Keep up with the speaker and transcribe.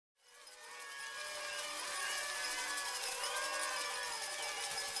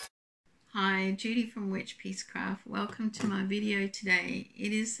Hi, Judy from Witchpeace Craft. Welcome to my video today.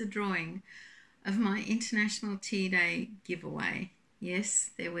 It is the drawing of my International Tea Day giveaway.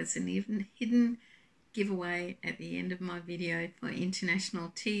 Yes, there was an even hidden giveaway at the end of my video for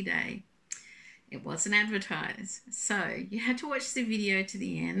International Tea Day. It wasn't advertised, so you had to watch the video to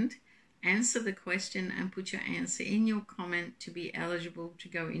the end, answer the question and put your answer in your comment to be eligible to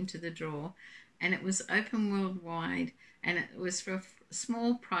go into the draw. And it was open worldwide, and it was for a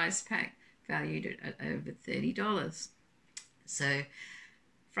small prize pack valued at over $30. So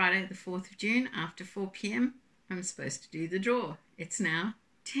Friday the 4th of June after 4 p.m. I'm supposed to do the draw. It's now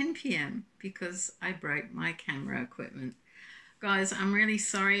 10 p.m. because I broke my camera equipment. Guys, I'm really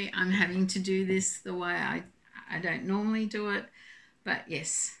sorry I'm having to do this the way I don't normally do it, but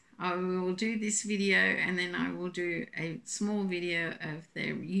yes, I will do this video and then I will do a small video of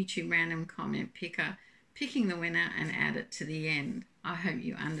the YouTube random comment picker picking the winner and add it to the end. I hope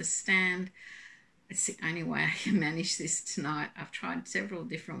you understand. It's the only way I can manage this tonight. I've tried several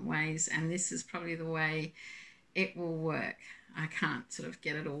different ways and this is probably the way it will work. I can't sort of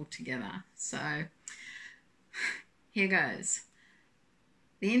get it all together. So here goes.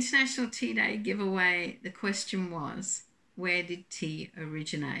 The International Tea Day giveaway, the question was, where did tea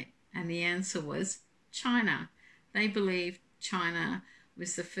originate? And the answer was China. They believed China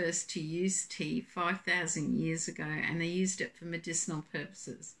was the first to use tea 5,000 years ago, and they used it for medicinal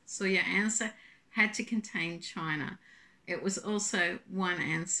purposes. So your answer had to contain China. It was also one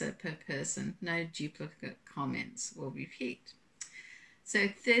answer per person. No duplicate comments will be picked. So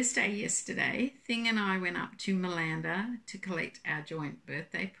Thursday yesterday, Thing and I went up to Malanda to collect our joint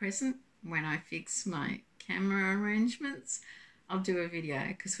birthday present. When I fix my camera arrangements, I'll do a video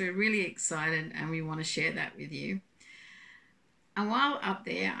because we're really excited and we want to share that with you. And while up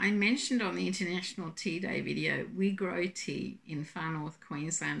there, I mentioned on the International Tea Day video, we grow tea in far north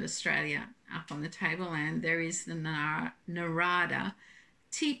Queensland, Australia. Up on the tableland, there is the Narada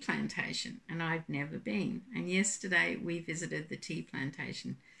tea plantation, and I've never been. And yesterday we visited the tea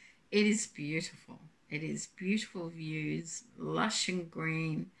plantation. It is beautiful. It is beautiful views, lush and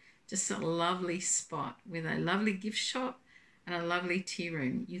green, just a lovely spot with a lovely gift shop and a lovely tea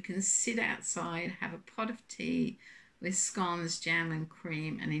room. You can sit outside, have a pot of tea with scones, jam and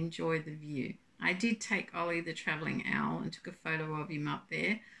cream and enjoy the view. I did take Ollie the travelling owl and took a photo of him up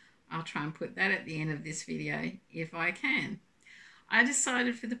there. I'll try and put that at the end of this video if I can. I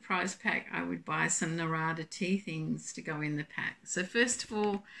decided for the prize pack I would buy some Narada tea things to go in the pack. So first of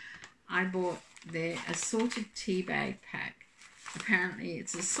all, I bought their assorted tea bag pack. Apparently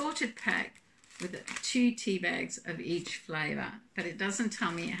it's a sorted pack with 2 tea bags of each flavour, but it doesn't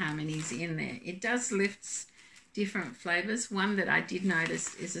tell me how many's in there. It does list different flavours. One that I did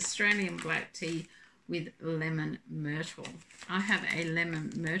notice is Australian black tea with lemon myrtle. I have a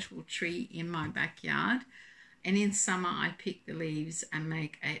lemon myrtle tree in my backyard, and in summer I pick the leaves and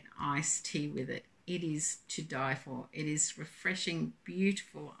make an iced tea with it. It is to die for. It is refreshing,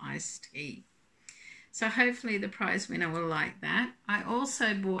 beautiful iced tea. So hopefully the prize winner will like that. I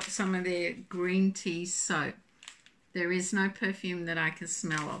also bought some of their green tea soap. There is no perfume that I can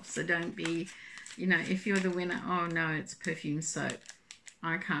smell of, so don't be, you know, if you're the winner, oh no, it's perfume soap.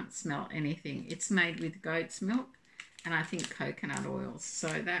 I can't smell anything. It's made with goat's milk and I think coconut oils, so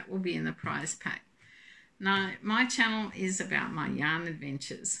that will be in the prize pack. Now, my channel is about my yarn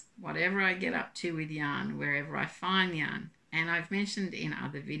adventures, whatever I get up to with yarn, wherever I find yarn. And I've mentioned in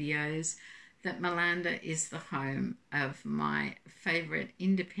other videos that Malanda is the home of my favourite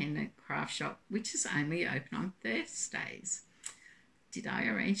independent craft shop, which is only open on Thursdays. Did I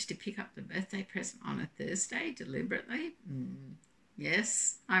arrange to pick up the birthday present on a Thursday deliberately?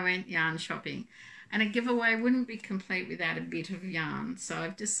 Yes, I went yarn shopping. And a giveaway wouldn't be complete without a bit of yarn. So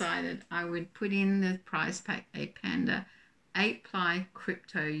I've decided I would put in the prize pack a Panda 8-ply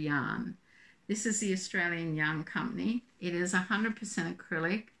crypto yarn. This is the Australian Yarn Company. It is 100%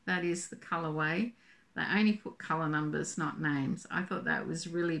 acrylic. That is the colourway. They only put colour numbers, not names. I thought that was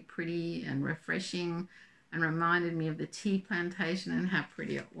really pretty and refreshing and reminded me of the tea plantation and how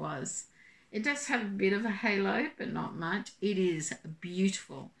pretty it was. It does have a bit of a halo, but not much. It is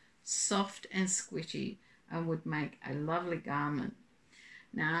beautiful, soft and squishy, and would make a lovely garment.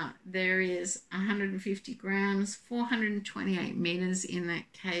 Now, there is 150 grams, 428 meters in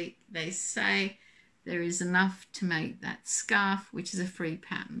that cake. They say there is enough to make that scarf, which is a free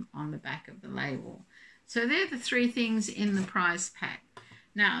pattern on the back of the label. So they're the 3 things in the prize pack.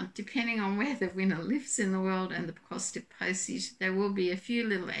 Now, depending on where the winner lives in the world and the cost of postage, there will be a few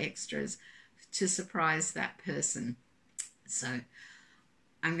little extras to surprise that person. So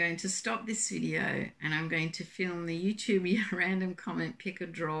I'm going to stop this video and I'm going to film the YouTube random comment picker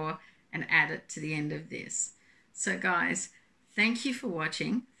draw and add it to the end of this. So guys, thank you for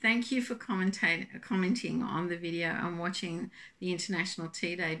watching. Thank you for commenting on the video and watching the International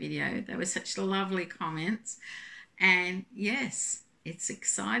Tea Day video. They were such lovely comments. And yes, it's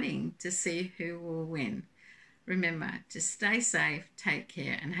exciting to see who will win. Remember to stay safe, take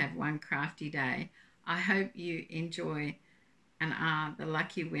care, and have one crafty day. I hope you enjoy and are the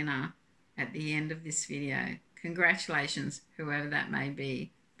lucky winner at the end of this video. Congratulations, whoever that may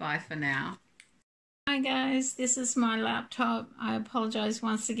be. Bye for now. Hi guys, this is my laptop. I apologize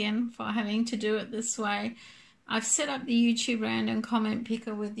once again for having to do it this way. I've set up the YouTube random comment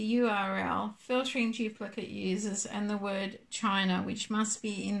picker with the URL, filtering duplicate users, and the word China, which must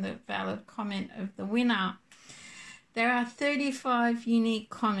be in the valid comment of the winner. There are 35 unique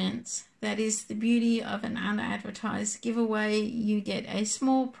comments. That is the beauty of an unadvertised giveaway. You get a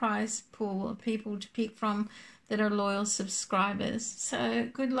small prize pool of people to pick from that are loyal subscribers. So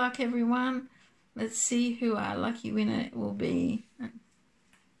good luck everyone. Let's see who our lucky winner will be.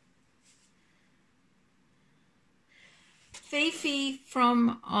 Fifi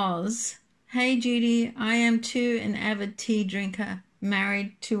from Oz. Hey Judy, I am too an avid tea drinker,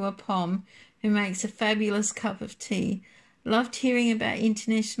 married to a pom who makes a fabulous cup of tea. Loved hearing about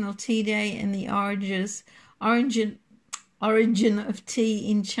International Tea Day and the origin of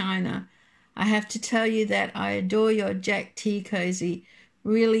tea in China. I have to tell you that I adore your Jack tea cozy.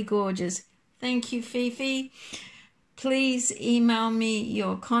 Really gorgeous. Thank you, Fifi. Please email me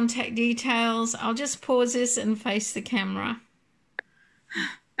your contact details. I'll just pause this and face the camera.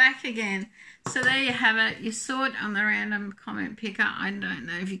 Back again. So there you have it. You saw it on the random comment picker. I don't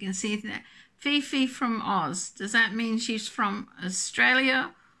know if you can see that. Fifi from Oz. Does that mean she's from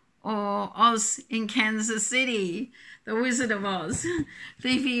Australia or Oz in Kansas City? The Wizard of Oz.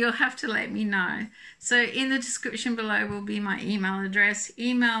 Fifi, you'll have to let me know. So in the description below will be my email address.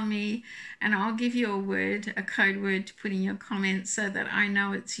 Email me and I'll give you a code word to put in your comments so that I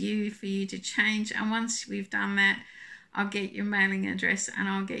know it's you, for you to change. And once we've done that, I'll get your mailing address and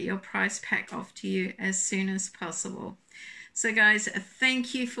I'll get your prize pack off to you as soon as possible. So guys,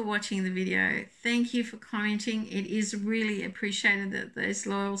 thank you for watching the video. Thank you for commenting. It is really appreciated that those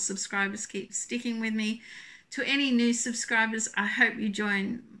loyal subscribers keep sticking with me. To any new subscribers, I hope you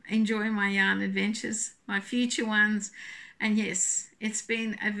enjoy my yarn adventures, my future ones. And yes, it's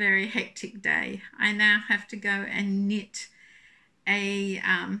been a very hectic day. I now have to go and knit a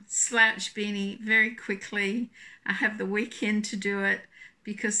slouch beanie very quickly. I have the weekend to do it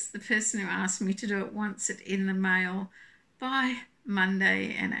because the person who asked me to do it wants it in the mail by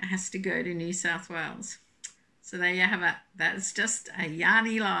Monday and it has to go to New South Wales. So there you have it. That's just a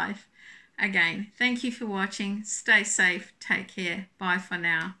yarny life. Again, thank you for watching. Stay safe. Take care. Bye for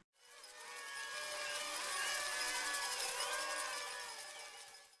now.